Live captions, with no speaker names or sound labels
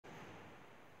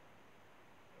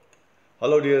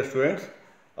Hello dear students,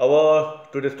 our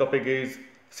today's topic is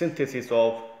synthesis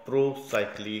of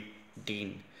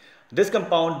procyclidine. This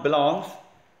compound belongs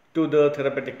to the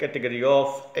therapeutic category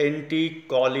of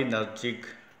anticholinergic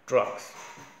drugs.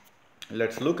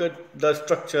 Let's look at the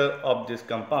structure of this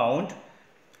compound.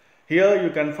 Here you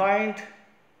can find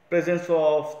presence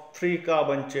of 3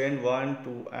 carbon chain 1,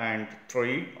 2 and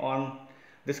 3. On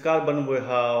this carbon we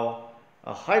have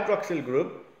a hydroxyl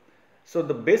group. So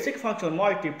the basic functional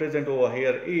moiety present over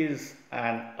here is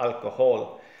an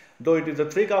alcohol. Though it is a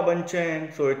 3 carbon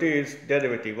chain, so it is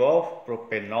derivative of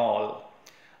propanol.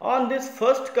 On this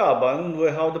first carbon we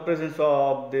have the presence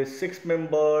of this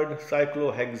 6-membered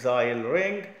cyclohexyl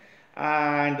ring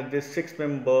and this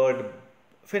 6-membered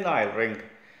phenyl ring.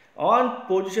 On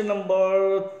position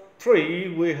number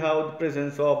 3 we have the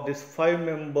presence of this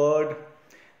 5-membered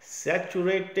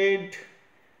saturated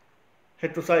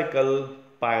heterocycle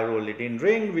pyrrolidine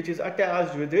ring, which is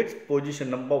attached with its position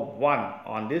number 1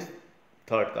 on this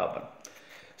third carbon.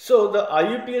 So the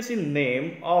IUPAC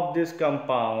name of this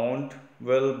compound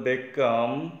will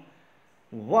become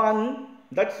 1,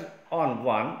 that's on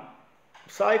 1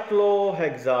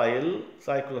 cyclohexyl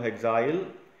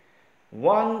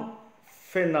 1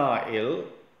 phenyl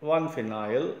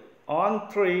on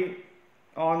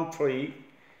 3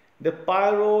 the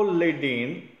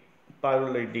pyrrolidine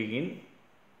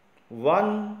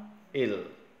 1-il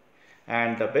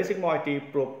and the basic moiety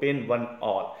propane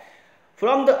 1-ol.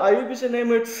 From the IUPAC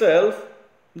name itself,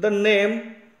 the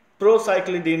name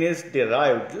procyclidine is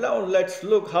derived. Now let's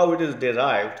look how it is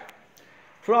derived.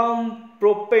 From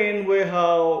propane we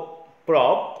have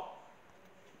prop,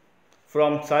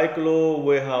 from cyclo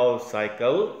we have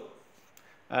cycle,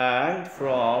 and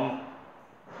from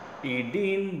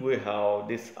idine we have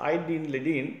this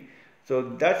idine. So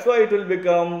that's why it will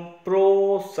become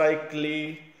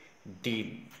procyclidine.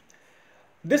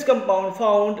 This compound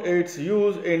found its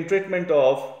use in treatment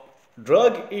of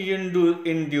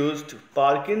drug-induced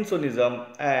Parkinsonism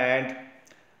and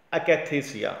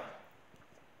akathisia.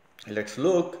 Let's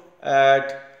look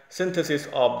at synthesis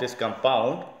of this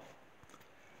compound.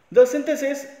 The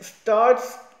synthesis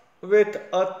starts with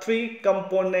a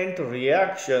 3-component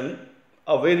reaction,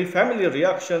 a very familiar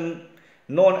reaction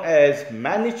known as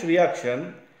Mannich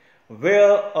reaction,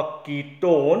 where a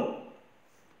ketone,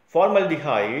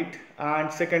 formaldehyde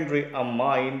and secondary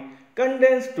amine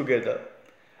condense together.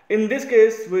 In this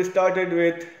case we started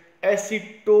with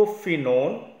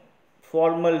acetophenone,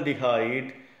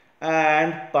 formaldehyde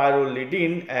and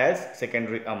pyrrolidine as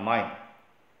secondary amine.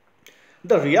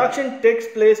 The reaction takes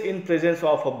place in presence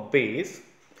of a base.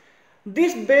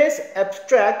 This base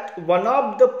abstracts one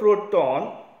of the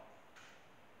proton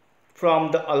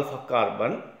from the alpha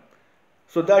carbon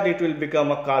so that it will become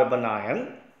a carbon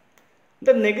ion.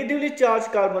 The negatively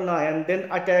charged carbon ion then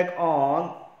attack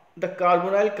on the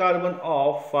carbonyl carbon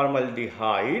of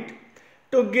formaldehyde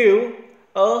to give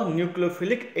a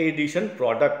nucleophilic addition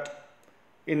product.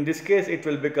 In this case it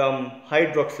will become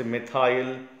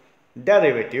hydroxymethyl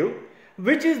derivative,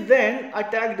 which is then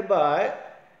attacked by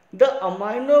the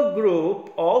amino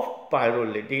group of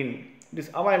pyrrolidine. This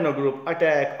amino group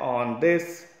attack on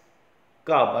this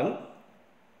carbon.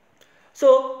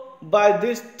 So by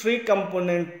this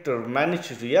 3-component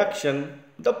Mannich reaction,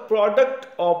 the product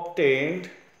obtained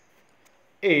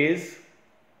is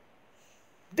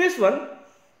this one,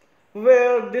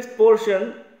 where this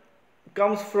portion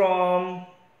comes from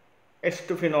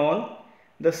acetophenone,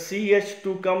 the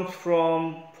CH2 comes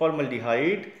from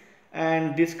formaldehyde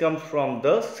and this comes from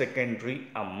the secondary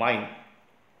amine.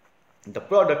 The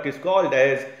product is called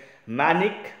as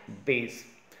Mannich base.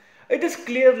 It is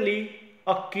clearly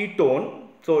a ketone,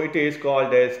 so it is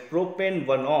called as propane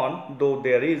 1-on, though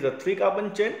there is a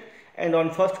 3-carbon chain and on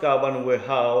first carbon we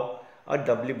have a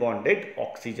doubly bonded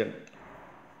oxygen.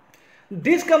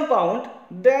 This compound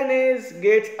then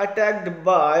gets attacked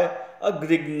by a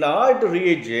Grignard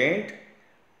reagent.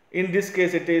 In this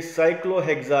case it is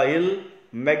cyclohexyl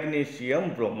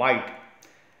magnesium bromide.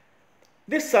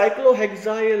 This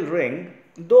cyclohexyl ring,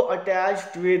 though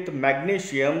attached with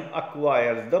magnesium,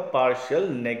 acquires the partial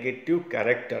negative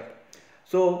character.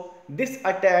 So this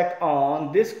attack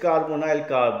on this carbonyl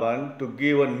carbon to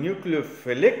give a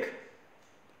nucleophilic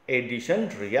addition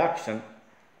reaction.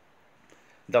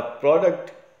 The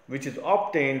product which is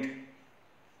obtained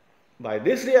by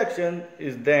this reaction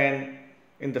is then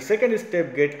in the second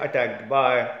step get attacked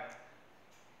by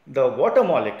the water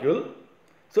molecule.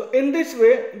 So in this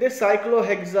way the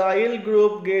cyclohexyl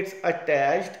group gets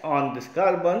attached on this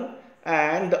carbon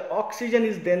and the oxygen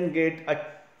is then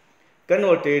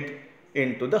converted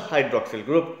into the hydroxyl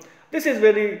group. This is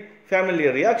very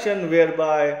familiar reaction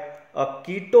whereby a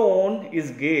ketone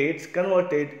gets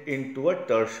converted into a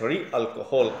tertiary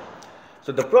alcohol.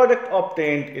 So the product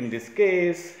obtained in this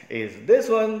case is this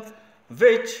one,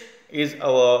 which is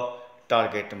our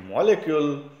target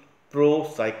molecule,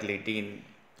 procyclidine.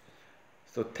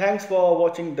 So thanks for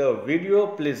watching the video.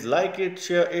 Please like it,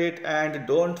 share it, and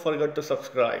don't forget to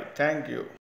subscribe. Thank you.